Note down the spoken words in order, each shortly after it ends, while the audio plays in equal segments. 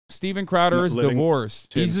Steven Crowder is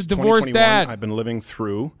divorced. He's a divorced dad. I've been living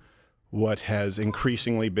through what has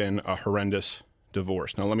increasingly been a horrendous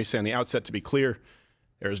divorce. Now, let me say on the outset, to be clear,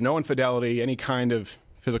 there is no infidelity, any kind of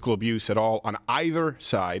physical abuse at all on either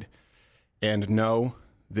side. And no,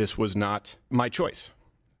 this was not my choice.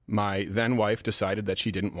 My then wife decided that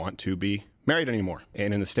she didn't want to be married anymore.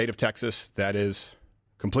 And in the state of Texas, that is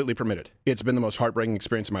completely permitted. It's been the most heartbreaking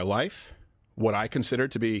experience of my life, what I consider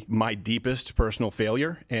to be my deepest personal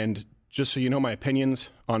failure. And just so you know, my opinions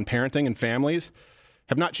on parenting and families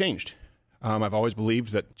have not changed. I've always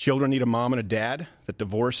believed that children need a mom and a dad, that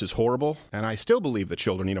divorce is horrible. And I still believe that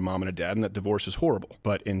children need a mom and a dad and that divorce is horrible.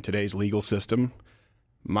 But in today's legal system,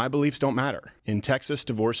 my beliefs don't matter. In Texas,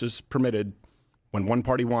 divorce is permitted when one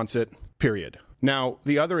party wants it, period. Now,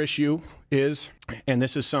 the other issue is, and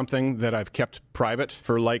this is something that I've kept private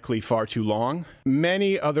for likely far too long,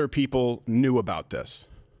 many other people knew about this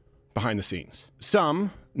behind the scenes.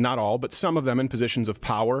 Some, not all, but some of them in positions of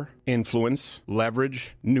power, influence,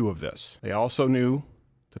 leverage, knew of this. They also knew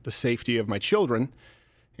that the safety of my children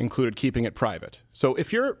included keeping it private. So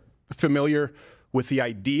if you're familiar with the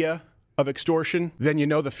idea of extortion, then you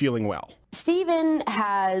know the feeling well. Steven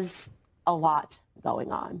has a lot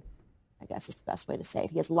going on. I guess is the best way to say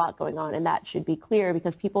it. He has a lot going on, and that should be clear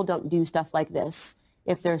because people don't do stuff like this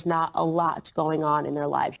if there's not a lot going on in their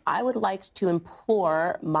lives. I would like to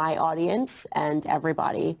implore my audience and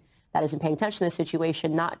everybody that isn't paying attention to this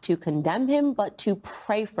situation not to condemn him, but to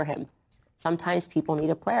pray for him. Sometimes people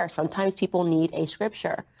need a prayer. Sometimes people need a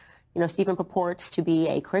scripture. You know, Steven purports to be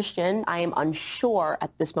a Christian. I am unsure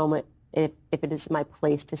at this moment if it is my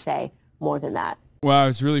place to say more than that. Wow,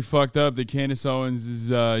 it's really fucked up that Candace Owens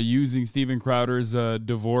is using Steven Crowder's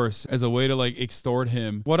divorce as a way to like extort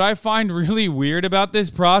him. What I find really weird about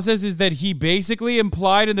this process is that he basically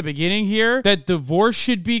implied in the beginning here that divorce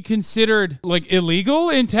should be considered like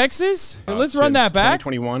illegal in Texas. Let's run that back.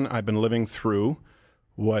 2021, I've been living through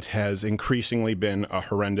what has increasingly been a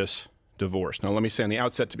horrendous divorce. Now, let me say on the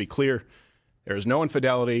outset, to be clear, there is no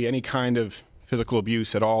infidelity, any kind of physical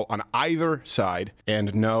abuse at all on either side,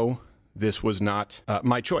 and no, this was not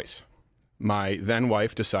my choice. My then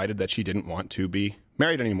wife decided that she didn't want to be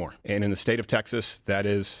married anymore. And in the state of Texas, that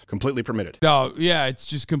is completely permitted. Oh, yeah, it's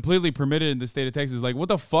just completely permitted in the state of Texas. Like, what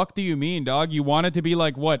the fuck do you mean, dog? You want it to be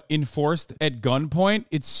like, what, enforced at gunpoint?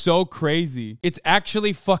 It's so crazy. It's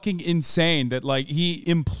actually fucking insane that, like, he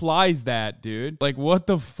implies that, dude. Like, what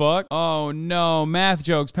the fuck? Oh, no. Math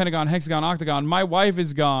jokes, pentagon, hexagon, octagon. My wife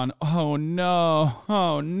is gone. Oh, no.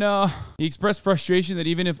 Oh, no. He expressed frustration that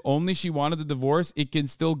even if only she wanted the divorce, it can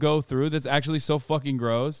still go through. That's actually so fucking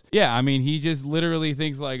gross. Yeah, I mean, he just literally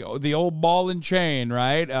thinks like, oh, the old ball and chain,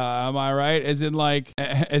 right? Am I right? As in like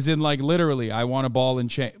literally, I want a ball and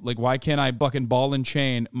chain. Like, why can't I fucking ball and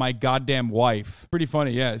chain my goddamn wife? Pretty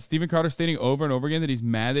funny, yeah. Steven Crowder stating over and over again that he's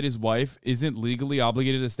mad that his wife isn't legally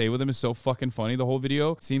obligated to stay with him is so fucking funny. The whole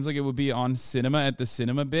video seems like it would be on cinema at the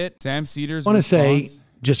cinema bit. Sam Cedars. I want to say,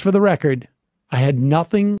 just for the record, I had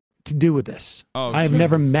nothing to do with this. Oh, I've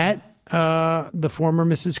never met the former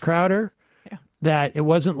Mrs. Crowder. That it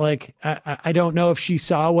wasn't like, I don't know if she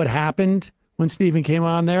saw what happened when Steven came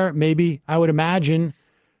on there. Maybe, I would imagine,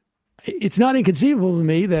 it's not inconceivable to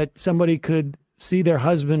me that somebody could see their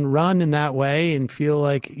husband run in that way and feel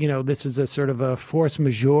like, you know, this is a sort of a force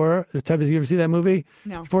majeure. The type of, you ever see that movie?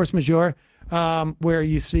 No. Force majeure, where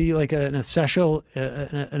you see like an essential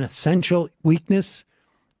weakness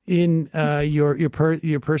in your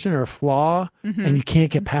person or a flaw, and you can't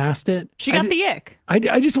get past it. She got the ick.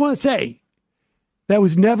 I just want to say, that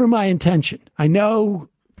was never my intention. I know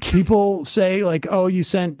people say like, oh, you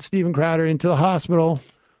sent Steven Crowder into the hospital,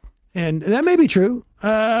 and that may be true.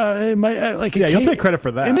 It might, you'll take credit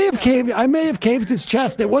for that. It may have caved. I may have caved his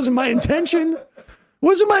chest. It wasn't my intention.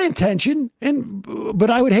 But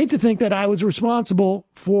I would hate to think that I was responsible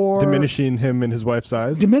for diminishing him in his wife's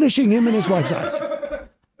eyes.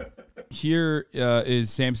 Here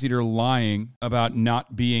is Sam Cedar lying about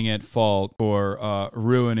not being at fault for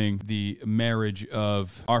ruining the marriage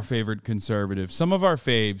of our favorite conservative. Some of our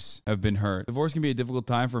faves have been hurt. Divorce can be a difficult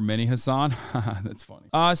time for many, Hassan. That's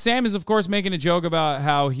funny. Sam is, of course, making a joke about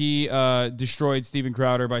how he destroyed Steven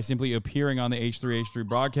Crowder by simply appearing on the H3H3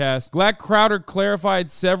 broadcast. Glad Crowder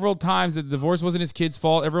clarified several times that the divorce wasn't his kid's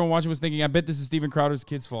fault. Everyone watching was thinking, I bet this is Steven Crowder's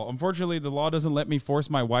kid's fault. Unfortunately, the law doesn't let me force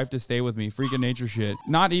my wife to stay with me. Freak of nature shit.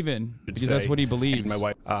 Not even. Because that's what he believes. My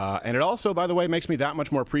wife. And it also, by the way, makes me that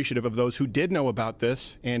much more appreciative of those who did know about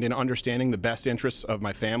this and in understanding the best interests of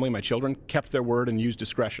my family, my children, kept their word and used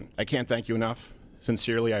discretion. I can't thank you enough.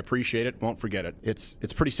 Sincerely, I appreciate it. Won't forget it. It's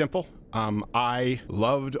pretty simple. I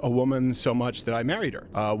loved a woman so much that I married her.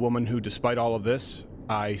 A woman who, despite all of this,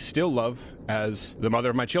 I still love as the mother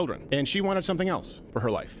of my children. And she wanted something else for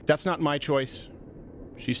her life. That's not my choice.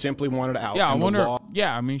 She simply wanted out. Yeah, I And the wonder. law-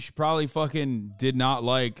 Yeah, I mean, she probably fucking did not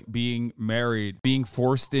like being married, being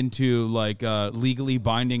forced into like a legally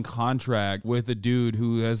binding contract with a dude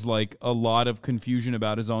who has like a lot of confusion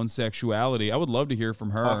about his own sexuality. I would love to hear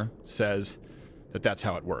from her. says that that's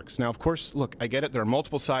how it works. Now, of course, look, I get it. There are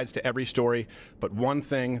multiple sides to every story, but one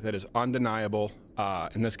thing that is undeniable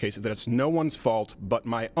in this case is that it's no one's fault but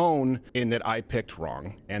my own in that I picked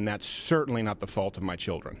wrong, and that's certainly not the fault of my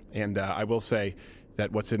children. And I will say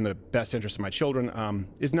that what's in the best interest of my children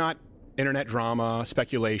is not internet drama,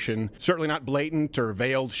 speculation, certainly not blatant or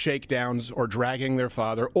veiled shakedowns or dragging their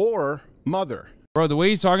father or mother. Bro, the way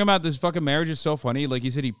he's talking about this fucking marriage is so funny. Like, he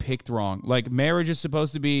said he picked wrong. Like, marriage is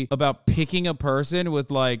supposed to be about picking a person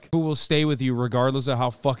with, like, who will stay with you regardless of how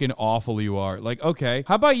fucking awful you are. Like, okay,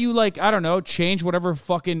 how about you, like, I don't know, change whatever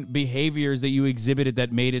fucking behaviors that you exhibited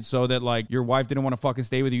that made it so that, like, your wife didn't want to fucking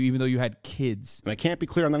stay with you even though you had kids. And I can't be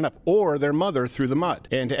clear on that enough. Or their mother through the mud.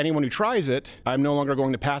 And to anyone who tries it, I'm no longer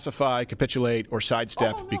going to pacify, capitulate, or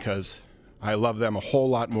sidestep because I love them a whole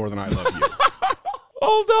lot more than I love you.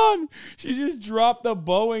 Hold on. She just dropped the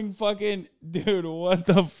Boeing fucking... Dude, what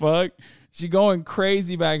the fuck? She going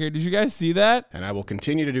crazy back here. Did you guys see that? And I will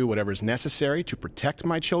continue to do whatever is necessary to protect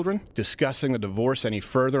my children. Discussing the divorce any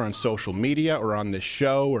further on social media or on this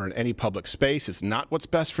show or in any public space is not what's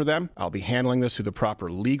best for them. I'll be handling this through the proper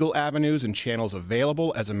legal avenues and channels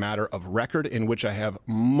available as a matter of record in which I have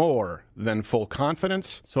more than full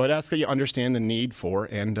confidence. So I'd ask that you understand the need for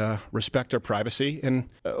and respect our privacy in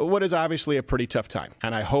what is obviously a pretty tough time.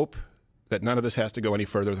 And I hope that none of this has to go any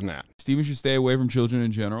further than that. Steven should stay away from children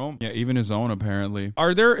in general. Yeah, even his own, apparently.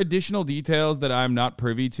 Are there additional details that I'm not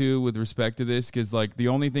privy to with respect to this? Because, like, the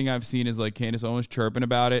only thing I've seen is, like, Candace Owens chirping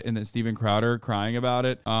about it and then Steven Crowder crying about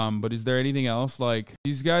it. But is there anything else? Like,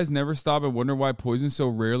 these guys never stop and wonder why poison so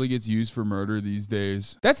rarely gets used for murder these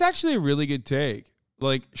days. That's actually a really good take.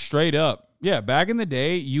 Like, straight up. Yeah, back in the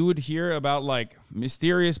day, you would hear about, like,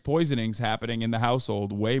 mysterious poisonings happening in the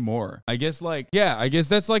household way more. I guess, like, yeah, I guess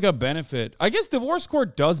that's, like, a benefit. I guess divorce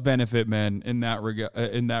court does benefit men in that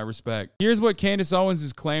respect. Here's what Candace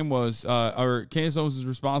Owens' claim was, or Candace Owens'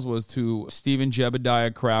 response was to Stephen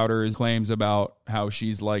Jebediah Crowder's claims about how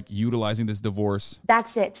she's, like, utilizing this divorce.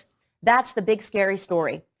 That's it. That's the big scary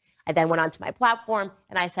story. I then went onto my platform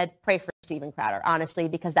and I said, pray for Steven Crowder, honestly,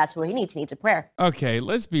 because that's what he needs. He needs a prayer. Okay,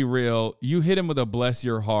 let's be real. You hit him with a bless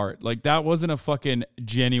your heart. Like, that wasn't a fucking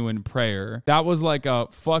genuine prayer. That was like a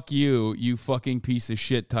fuck you, you fucking piece of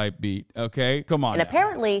shit type beat. Okay? Come on. And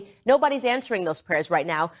apparently, nobody's answering those prayers right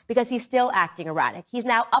now because he's still acting erratic. He's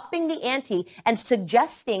now upping the ante and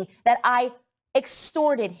suggesting that I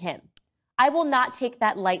extorted him. I will not take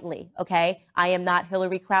that lightly, okay? I am not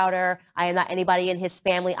Hillary Crowder. I am not anybody in his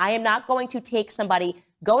family. I am not going to take somebody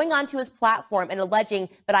going onto his platform and alleging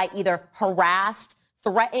that I either harassed,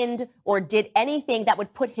 threatened, or did anything that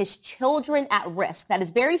would put his children at risk. That is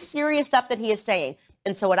very serious stuff that he is saying.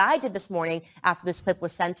 And so what I did this morning after this clip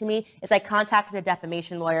was sent to me is I contacted a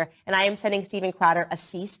defamation lawyer, and I am sending Steven Crowder a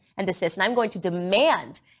cease and desist. And I'm going to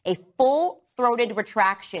demand a full-throated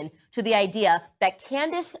retraction to the idea that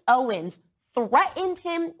Candace Owens threatened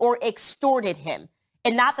him or extorted him.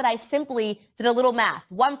 And not that I simply did a little math.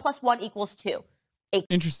 1 + 1 = 2.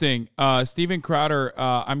 Interesting. Steven Crowder,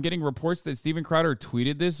 I'm getting reports that Steven Crowder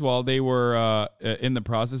tweeted this while they were in the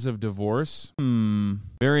process of divorce.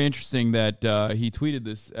 Very interesting that he tweeted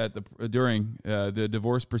this at during the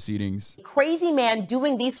divorce proceedings. Crazy man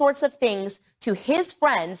doing these sorts of things to his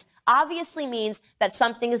friends obviously means that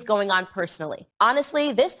something is going on personally.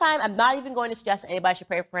 Honestly, this time I'm not even going to suggest anybody should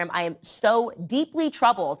pray for him. I am so deeply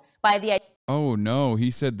troubled by the idea. Oh no,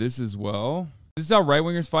 he said this as well. This is how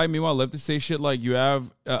right-wingers fight. Meanwhile, leftists say shit like you have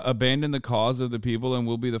abandoned the cause of the people and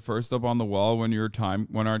we'll be the first up on the wall when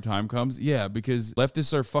our time comes. Yeah, because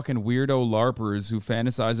leftists are fucking weirdo LARPers who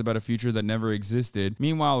fantasize about a future that never existed.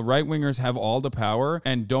 Meanwhile, right-wingers have all the power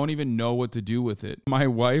and don't even know what to do with it. My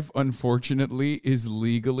wife, unfortunately, is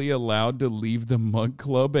legally allowed to leave the mug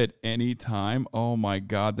club at any time. Oh my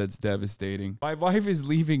God, that's devastating. My wife is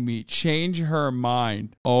leaving me. Change her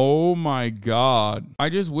mind. Oh my God. I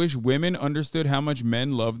just wish women understood how much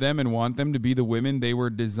men love them and want them to be the women they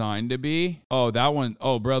were designed to be. Oh, that one.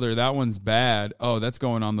 Oh, brother, that one's bad. Oh, that's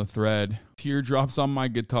going on the thread. Teardrops on my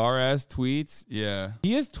guitar ass tweets. Yeah.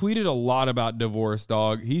 He has tweeted a lot about divorce,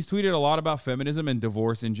 dog. He's tweeted a lot about feminism and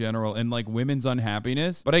divorce in general and like women's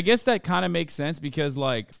unhappiness. But I guess that kind of makes sense because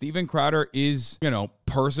like Steven Crowder is, you know,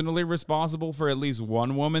 personally responsible for at least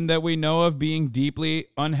one woman that we know of being deeply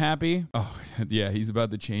unhappy. Oh, yeah. He's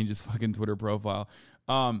about to change his fucking Twitter profile.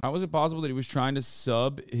 How was it possible that he was trying to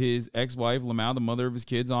sub his ex-wife, Lamau, the mother of his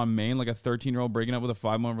kids, on Maine like a 13-year-old breaking up with a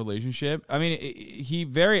 5-month relationship? I mean, he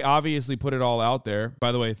very obviously put it all out there.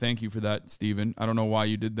 By the way, thank you for that, Steven. I don't know why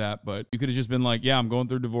you did that, but you could have just been like, yeah, I'm going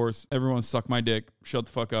through divorce. Everyone suck my dick. Shut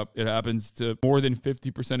the fuck up. It happens to more than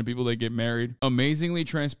 50% of people that get married. Amazingly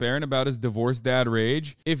transparent about his divorced dad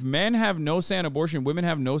rage. If men have no say on abortion, women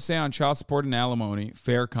have no say on child support and alimony.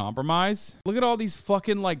 Fair compromise? Look at all these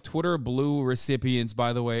fucking like Twitter blue recipients,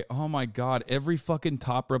 by the way. Oh my God. Every fucking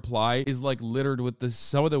top reply is like littered with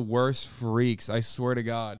some of the worst freaks. I swear to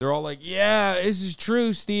God. They're all like, yeah, this is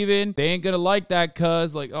true, Steven. They ain't gonna like that,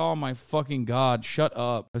 cuz. Like, oh my fucking God. Shut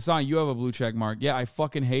up. Hassan, you have a blue check mark. Yeah, I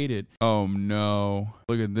fucking hate it. Oh no.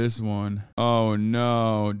 Look at this one. Oh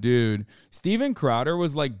no, dude. Steven Crowder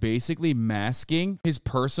was like basically masking his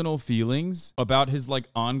personal feelings about his like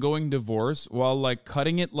ongoing divorce while like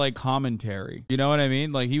cutting it like commentary. You know what I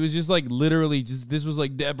mean? Like he was just like literally just, this was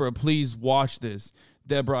like, Deborah, please watch this.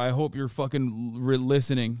 Deborah, I hope you're fucking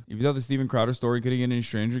listening. If you thought the Steven Crowder story couldn't get any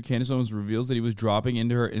stranger, Candace Owens reveals that he was dropping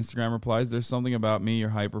into her Instagram replies, "There's something about me you're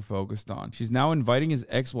hyper-focused on." She's now inviting his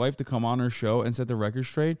ex-wife to come on her show and set the record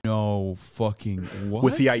straight. No fucking what?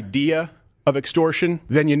 With the idea of extortion,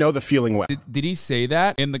 then you know the feeling well. Did he say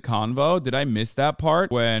that in the convo? Did I miss that part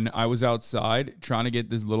when I was outside trying to get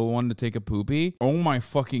this little one to take a poopy? Oh my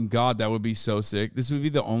fucking God, that would be so sick. This would be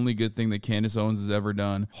the only good thing that Candace Owens has ever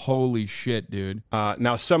done. Holy shit, dude.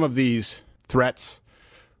 Now, some of these threats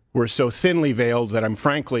were so thinly veiled that I'm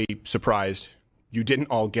frankly surprised you didn't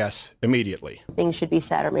all guess immediately. Things should be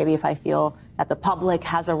said, or maybe if I feel that the public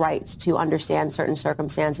has a right to understand certain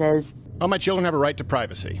circumstances. Oh, my children have a right to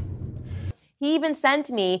privacy. He even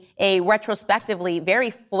sent me a retrospectively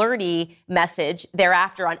very flirty message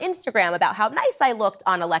thereafter on Instagram about how nice I looked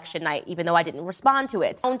on election night, even though I didn't respond to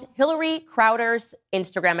it. I found Hillary Crowder's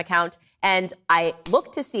Instagram account, and I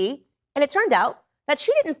looked to see, and it turned out that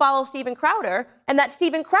she didn't follow Steven Crowder, and that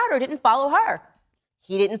Steven Crowder didn't follow her.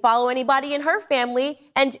 He didn't follow anybody in her family,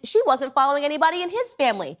 and she wasn't following anybody in his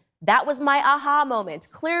family. That was my aha moment.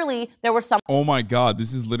 Clearly, there were some. Oh my God,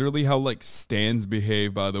 this is literally how like stans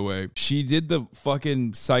behave, by the way. She did the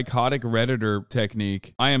fucking psychotic Redditor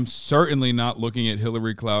technique. I am certainly not looking at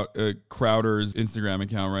Hillary Crowder's Instagram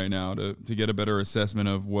account right now to get a better assessment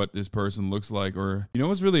of what this person looks like. Or, you know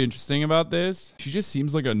what's really interesting about this? She just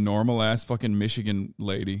seems like a normal ass fucking Michigan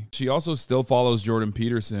lady. She also still follows Jordan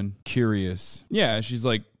Peterson. Curious. Yeah, she's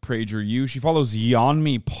like, PragerU. She follows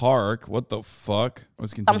Yeonmi Park. What the fuck?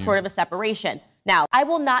 Let's continue. Some sort of a separation. Now, I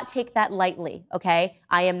will not take that lightly, okay?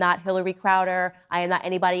 I am not Hillary Crowder. I am not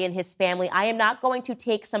anybody in his family. I am not going to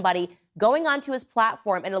take somebody going onto his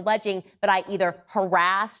platform and alleging that I either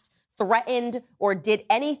harassed, threatened, or did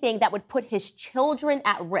anything that would put his children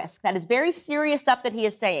at risk. That is very serious stuff that he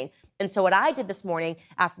is saying. And so what I did this morning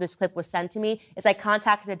after this clip was sent to me is I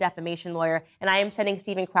contacted a defamation lawyer, and I am sending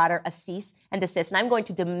Steven Crowder a cease and desist. And I'm going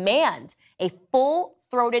to demand a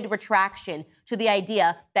full-throated retraction to the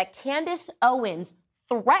idea that Candace Owens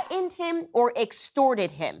threatened him or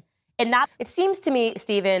extorted him. And not, it seems to me,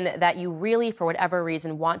 Steven, that you really, for whatever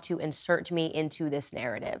reason, want to insert me into this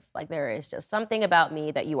narrative. Like there is just something about me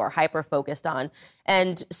that you are hyper-focused on.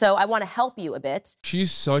 And so I want to help you a bit.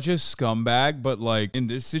 She's such a scumbag, but like in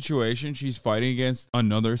this situation, she's fighting against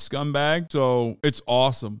another scumbag. So it's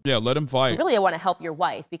awesome. Yeah, let him fight. Really, I want to help your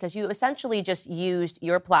wife because you essentially just used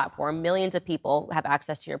your platform. Millions of people have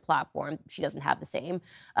access to your platform. She doesn't have the same,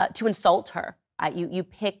 to insult her. You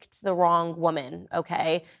picked the wrong woman,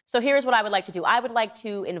 okay? So here's what I would like to do. I would like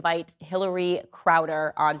to invite Hillary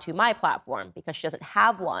Crowder onto my platform because she doesn't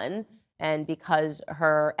have one and because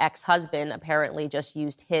her ex-husband apparently just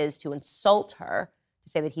used his to insult her, to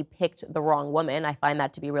say that he picked the wrong woman. I find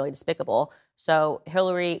that to be really despicable. So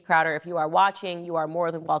Hillary Crowder, if you are watching, you are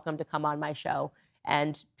more than welcome to come on my show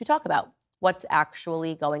and to talk about what's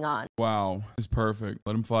actually going on. Wow, it's perfect.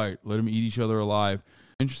 Let them fight. Let them eat each other alive.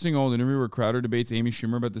 Interesting old interview where Crowder debates Amy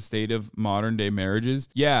Schumer about the state of modern day marriages.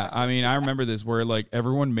 Yeah, I mean, I remember this where like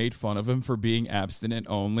everyone made fun of him for being abstinent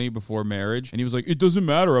only before marriage. And he was like, it doesn't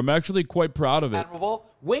matter. I'm actually quite proud of it.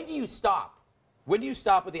 When do you stop? When do you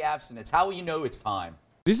stop with the abstinence? How will you know it's time?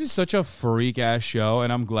 This is such a freak-ass show,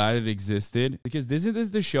 and I'm glad it existed, because this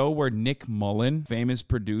is the show where Nick Mullen, famous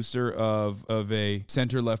producer of a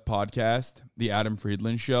center-left podcast, The Adam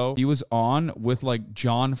Friedland Show, he was on with, like,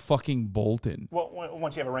 John fucking Bolton. Well,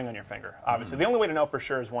 once you have a ring on your finger, obviously. The only way to know for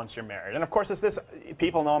sure is once you're married. And, of course,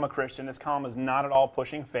 people know I'm a Christian. This column is not at all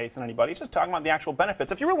pushing faith in anybody. It's just talking about the actual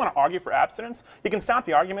benefits. If you really want to argue for abstinence, you can stop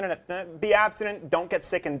the argument and be abstinent, don't get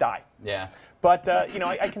sick and die. Yeah. But,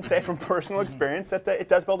 I can say from personal experience that it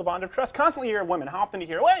does build a bond of trust. Constantly you hear women, how often do you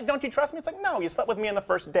hear, well, don't you trust me? It's like, no, you slept with me on the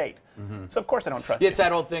first date. So of course I don't trust you. It's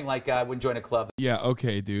that old thing, like I wouldn't join a club. Yeah,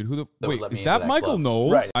 okay, dude. Who the would wait? let me Is into that that Michael club.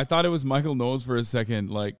 Knowles? Right. I thought it was Michael Knowles for a second,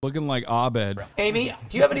 like looking like Abed. Amy,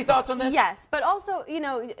 do you have any thoughts on this? Yes, but also,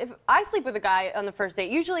 if I sleep with a guy on the first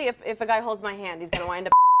date, usually if a guy holds my hand, he's going to wind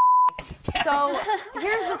up. So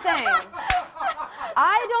here's the thing.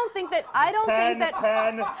 I don't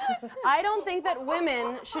think that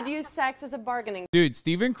women should use sex as a bargaining. Dude,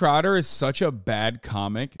 Steven Crowder is such a bad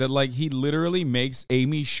comic that like he literally makes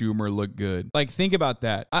Amy Schumer look good. Like think about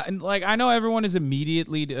that. I know everyone is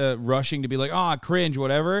immediately rushing to be like, oh, cringe,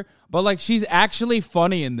 whatever. But like she's actually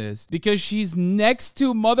funny in this because she's next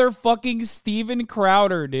to motherfucking Steven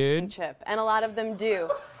Crowder, dude. And a lot of them do.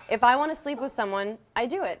 If I want to sleep with someone, I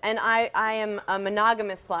do it. And I am a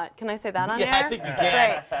monogamous slut. Can I say that on air? Yeah, I think you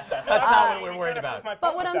can. Great. That's not what we're worried about.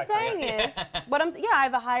 But what I'm saying is, I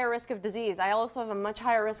have a higher risk of disease. I also have a much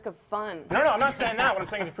higher risk of fun. No, I'm not saying that. What I'm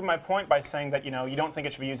saying is to prove my point by saying that, you don't think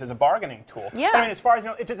it should be used as a bargaining tool. Yeah. I mean, as far as,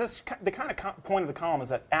 the kind of point of the column is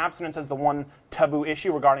that abstinence is the one taboo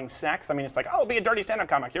issue regarding sex. I mean, it's like, oh, be a dirty stand-up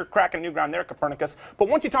comic. You're cracking new ground there, Copernicus. But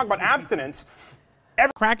once you talk about abstinence,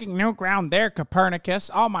 cracking new ground there, Copernicus.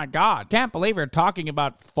 Oh my God. Can't believe you're talking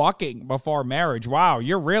about fucking before marriage. Wow,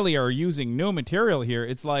 you really are using new material here.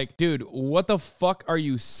 It's like, dude, what the fuck are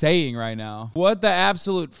you saying right now? What the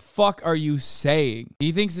absolute fuck are you saying?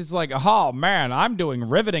 He thinks it's like, oh man, I'm doing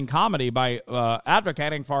riveting comedy by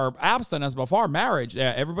advocating for abstinence before marriage.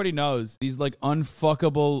 Yeah, everybody knows these like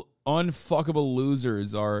unfuckable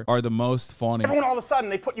losers are the most funny. everyone all of a sudden,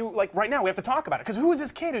 they put you, like, right now, we have to talk about it. Because who is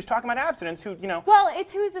this kid who's talking about abstinence who, Well,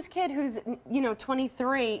 it's who's this kid who's,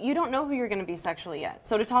 23. You don't know who you're going to be sexually yet.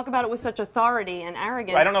 So to talk about it with such authority and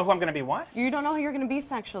arrogance. I don't know who I'm going to be what? You don't know who you're going to be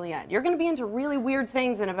sexually yet. You're going to be into really weird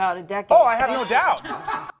things in about a decade. Oh, I have no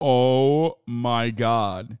doubt. Oh my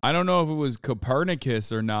God. I don't know if it was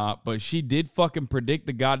Copernicus or not, but she did fucking predict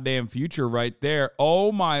the goddamn future right there.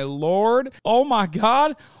 Oh my Lord. Oh my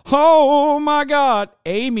God. Oh my God.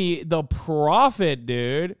 Amy, the prophet,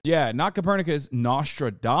 dude. Yeah, not Copernicus,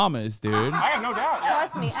 Nostradamus, dude. I have no doubt.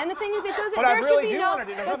 Trust me. And the thing is, it doesn't. But there I really should be do no. want to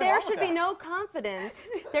do. There's But nothing there wrong should with be that. no confidence.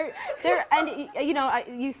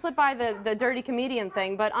 You slip by the dirty comedian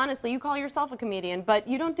thing, but honestly, you call yourself a comedian, but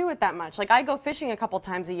you don't do it that much. Like I go fishing a couple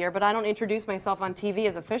times a year, but I don't introduce myself on TV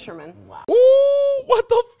as a fisherman. Wow. Ooh, what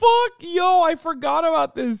the fuck? Yo, I forgot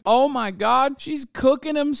about this. Oh my God. She's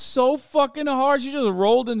cooking him so fucking hard. She just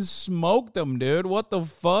rolled and smoked him, dude. What the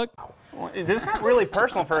fuck? Well, it's not really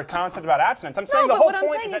personal for a concept about abstinence. I'm saying No, the but whole what I'm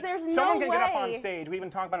point saying is is that there's someone no can get up on way. stage, we even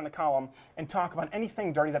talk about it in the column, and talk about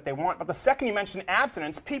anything dirty that they want. But the second you mention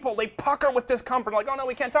abstinence, people, they pucker with discomfort, like, oh no,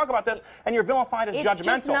 we can't talk about this, and you're vilified as It's just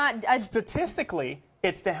judgmental. not Statistically,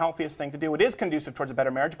 it's the healthiest thing to do. It is conducive towards a better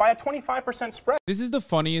marriage by a 25% spread. This is the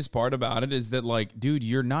funniest part about it is that like, dude,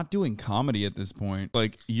 you're not doing comedy at this point.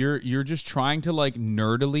 Like you're just trying to like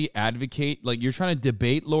nerdily advocate, like you're trying to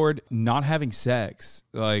debate Lord not having sex.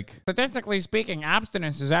 Like statistically speaking,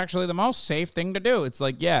 abstinence is actually the most safe thing to do. It's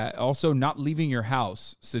like, yeah, also not leaving your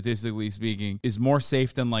house, statistically speaking, is more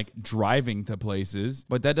safe than like driving to places.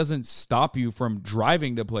 But that doesn't stop you from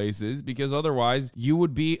driving to places because otherwise you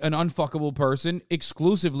would be an unfuckable person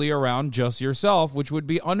exclusively around just yourself, which would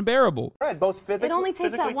be unbearable. Right, both physically. It only takes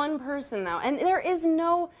physically- that one person, though, and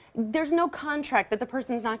there's no contract that the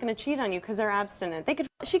person's not going to cheat on you because they're abstinent.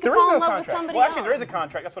 She could There is fall no in love contract. with somebody Well, else. actually, there is a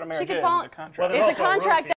contract. That's what a marriage could is. fall- It's a contract. It's a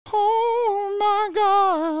contract. Oh my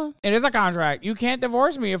God. It is a contract. You can't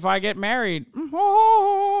divorce me if I get married.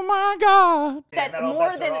 Oh my God.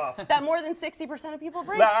 That more than 60% of people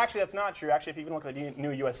break. No, actually, that's not true. Actually, if you even look at the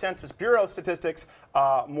new U.S. Census Bureau statistics,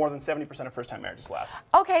 more than 70% of first-time marriages last.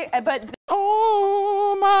 Okay, but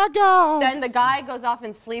Oh my God. then the guy goes off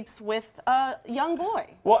and sleeps with a young boy.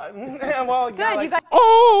 Well, Good, you guys.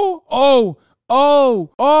 Oh.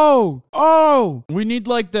 We need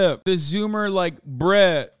like the Zoomer like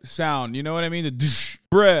bruh sound. You know what I mean? The dsh,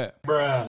 bruh.